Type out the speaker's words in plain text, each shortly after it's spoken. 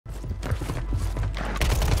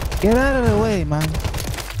Get out of the way, man.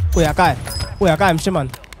 Uyakai, mshiman.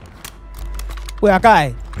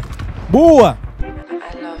 Uyakai. Bua.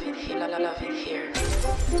 I love it here.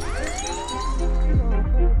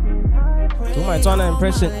 Do my Tswana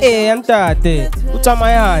impression. Eh, antate.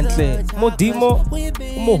 Utsamaya hantle. Modimo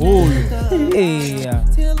umuhulu. Eh,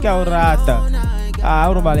 ke a o rata. Ah,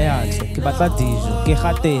 o robale hantle. Ke batla dijo, ke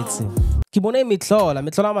gatetse. Ke bone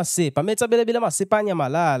metlola masepa. Metsa belebele masepa a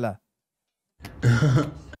nyamalala.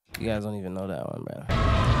 You guys don't even know that one, bro.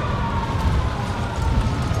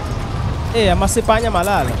 Eh, masepa a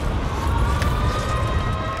nyamalala.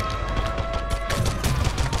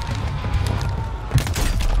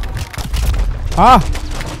 Ah,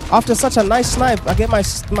 after such a nice snipe, I get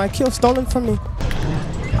my kill stolen from me.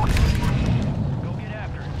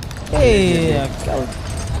 Hey,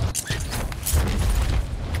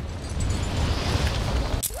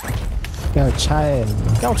 Kau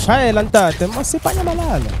child antate, masipa niya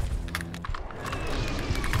malala.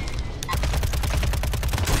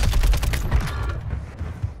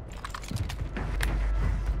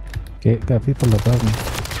 Okay, got people above me.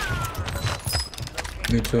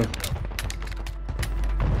 Me too.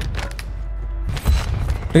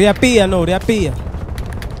 Riapia, no, riapia.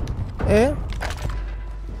 Eh?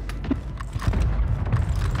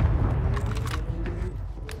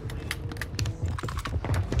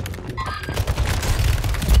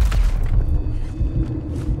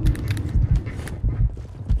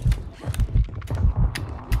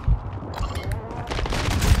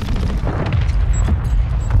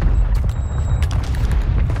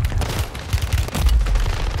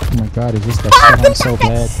 Oh my god, is this that shit? I'm so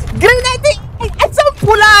bad. Grenade! It's a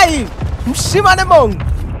pulai! Mshimane mong!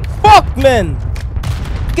 Fuck, man!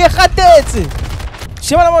 Ke khatetse!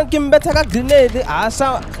 Shimane mong ke mbetha ka grenade, ay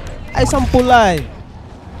sa pulai.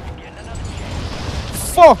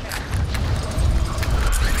 Fuck!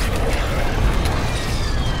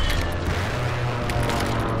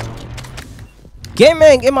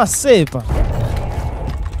 Gaming in my sepa.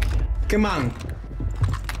 Come on.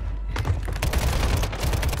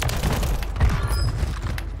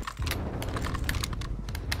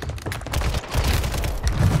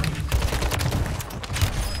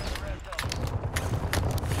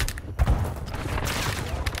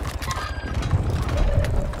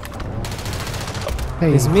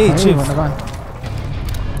 Hey, it's me, Chief.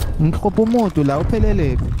 Ngikho umuntu la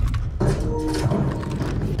uphelele.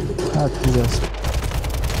 Jesus.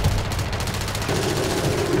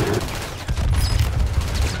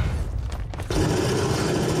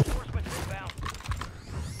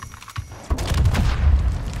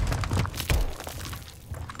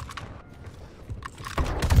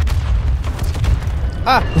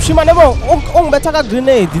 Ah, ushimane mo, ongibetha ka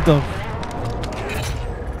grenade dito.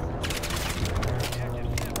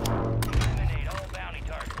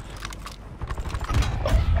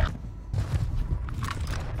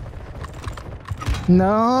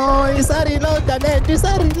 No, it's a reloader, man. It's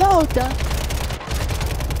a reloader.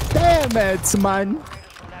 Damn it, man.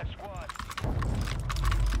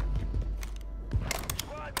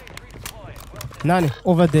 Nani,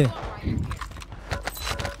 over there.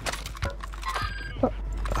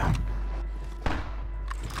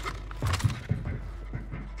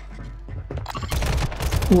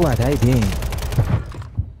 What I did.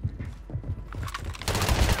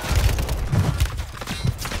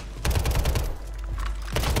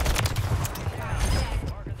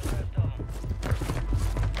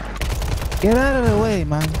 Get out of the way,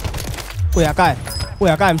 man.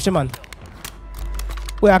 Uyakai, mshiman.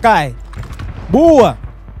 Uyakai. Bua.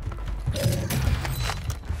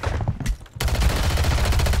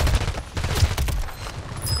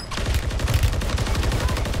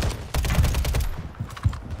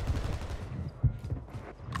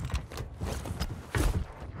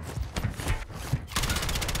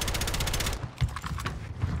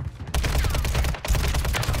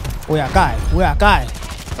 Uyakai.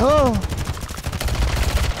 Oh.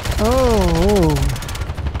 Oh.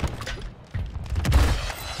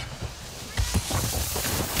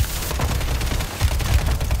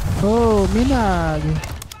 Oh, Minag.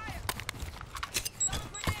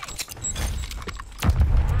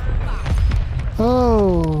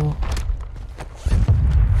 Oh.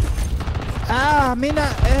 Ah,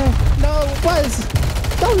 Mina. No, Buzz.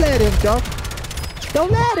 Don't let him, dog.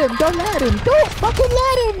 Don't let him. Don't fucking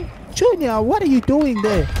let him. Junior, what are you doing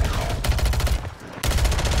there?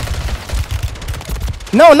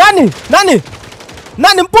 No, Nani,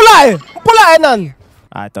 mpulai, Nani.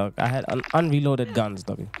 I thought I had unreloaded guns,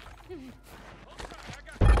 dog.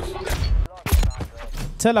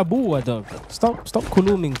 Tell a bua, dog. Stop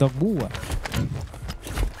kuluming, dog. Bua.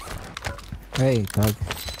 Hey, dog.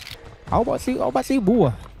 Awubahle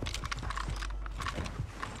ibua.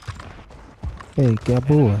 Hey,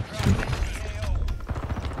 kuyabua.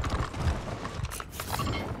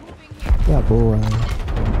 Kuyabua.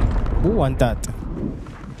 Bua ntata.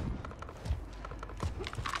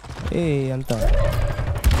 Hey, ntata.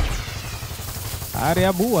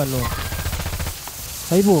 Area bua no.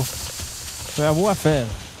 Hey, boo. Area bua fair.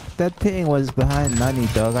 That thing was behind Nani,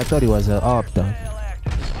 dog. I thought he was an op, dog.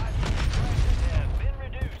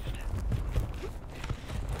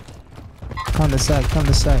 Come the side, come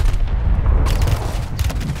the side.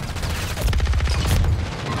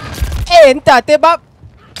 Hey, ntate ba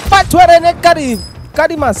tshwere ne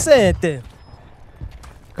kari masete.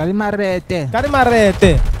 Kalimarete.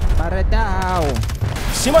 Marete. Maretao.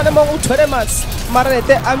 Shimane mo tshwere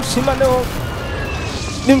marete am shimane o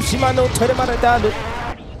nim shimane o tshwere marete.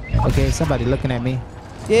 Okay, somebody looking at me.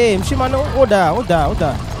 Yeah, mshimane oda.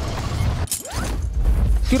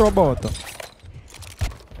 Ki roboto.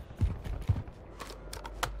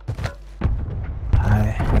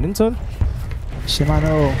 Hi. Aninson?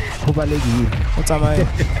 Shimano, hubalegi. What's up, man?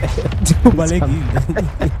 Hubalegi.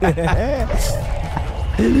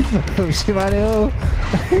 Shimano.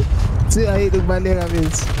 See, I hate the balega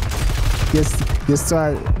means. Yes,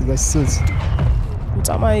 suits. What's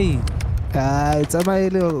up, man? It's a my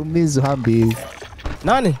little means hambi.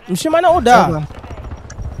 Nani? Mshimane oda.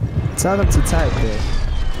 Tell them to type there.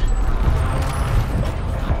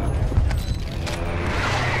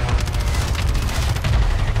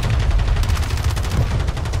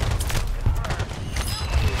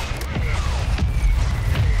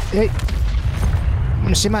 Hey,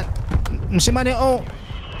 Mshimane oh.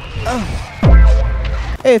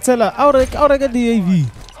 Hey, Tella, aureka the AV.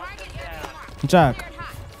 Jack.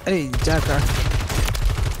 Hey, Jacker.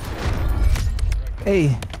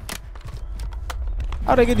 Hey.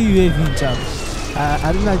 Aureka the UAV, Jack.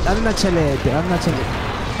 I'm not chalete.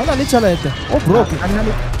 Hala ni chalete. Oh, broke.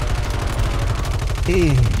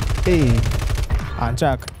 Hey.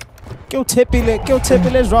 Jack. Que o tepile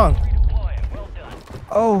wrong.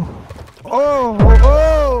 Oh.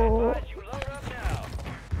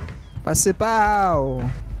 Pasipao.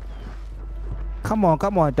 Come on,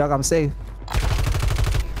 dog. I'm safe.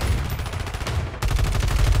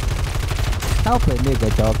 Help a nigga,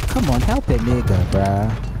 dog. Come on, help a nigga,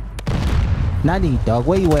 bruh. Nani, dog.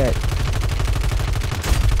 Where you at?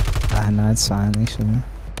 No, it's fine, actually.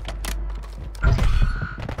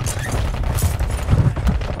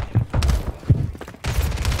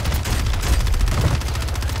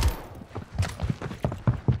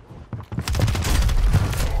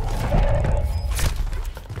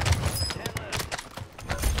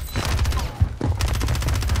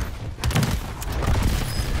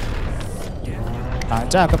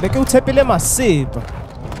 Jack, beke o tepile masipa.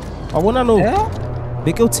 Wabona no?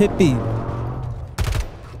 Beke o tepile.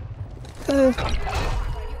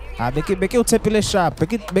 Beke o tepile sharp.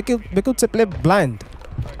 Beke o tepile blind.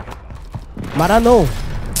 Mara no.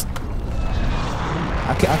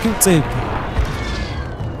 Aqui o tape.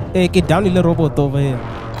 Hey, get down the robot over here.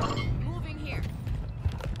 Moving here.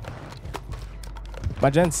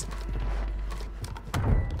 But gents,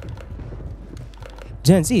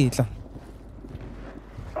 eat.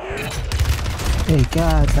 Hey,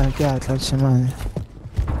 God, man.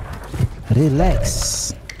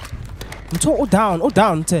 Relax. Oh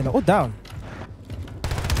down, Taylor. Oh down.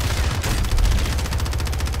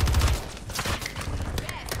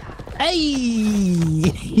 Hey!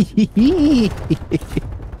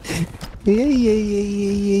 Yeah.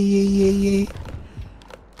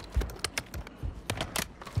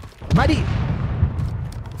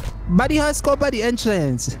 Buddy has scored by the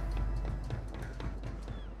entrance.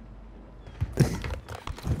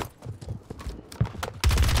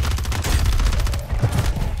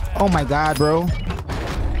 Oh my God, bro.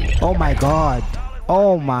 Oh my God,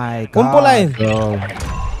 bro.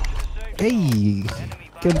 Hey,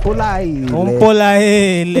 Kempulai.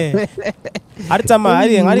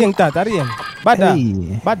 Ariang tat.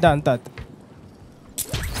 Badan tat.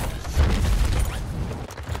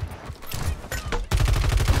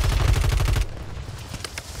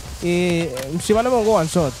 Si mana mo go one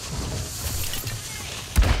shot.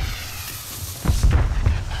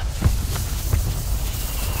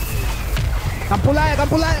 Kampulaya.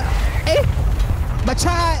 Eh,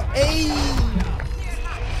 Bachai. Hey,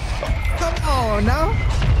 come on now.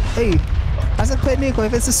 Hey, asa kwene ko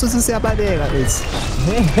ifese susu siyabadeka lesi.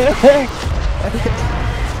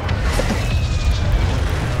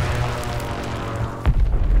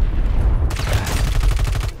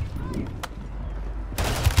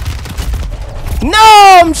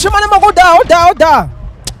 No, mshimane mo go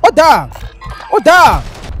da.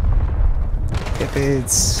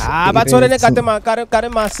 It's bathole kare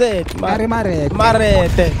maset.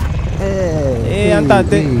 Marete.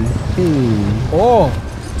 Antate. Oh.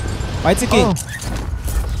 Vai tse ke.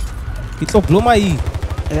 Ke tlo bloma yi.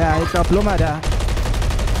 Yeah, it's a pluma da.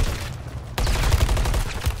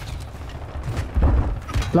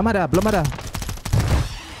 Plumada.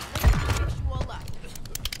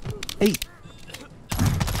 Hey.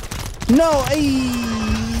 No,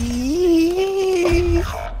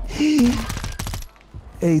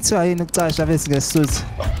 hey, so I ain't touch a bit of suit.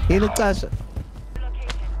 Ain't touch.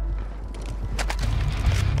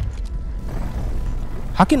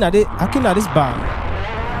 Hacking at this bar.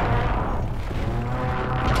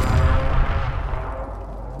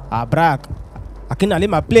 Brak. Hacking at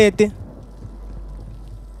my plate.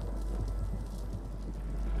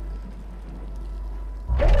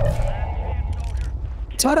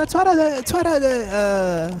 Twara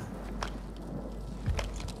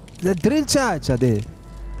the drill charge ade.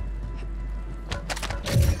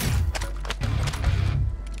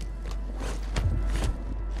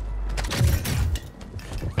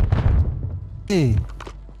 Hey.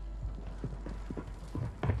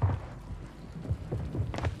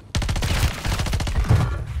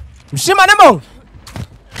 Mshimane mong.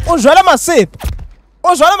 Ozwala masip.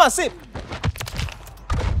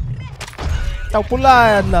 Tau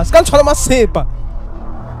pula na. Sekarang soal masip.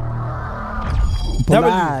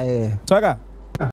 Pula. Tsaga.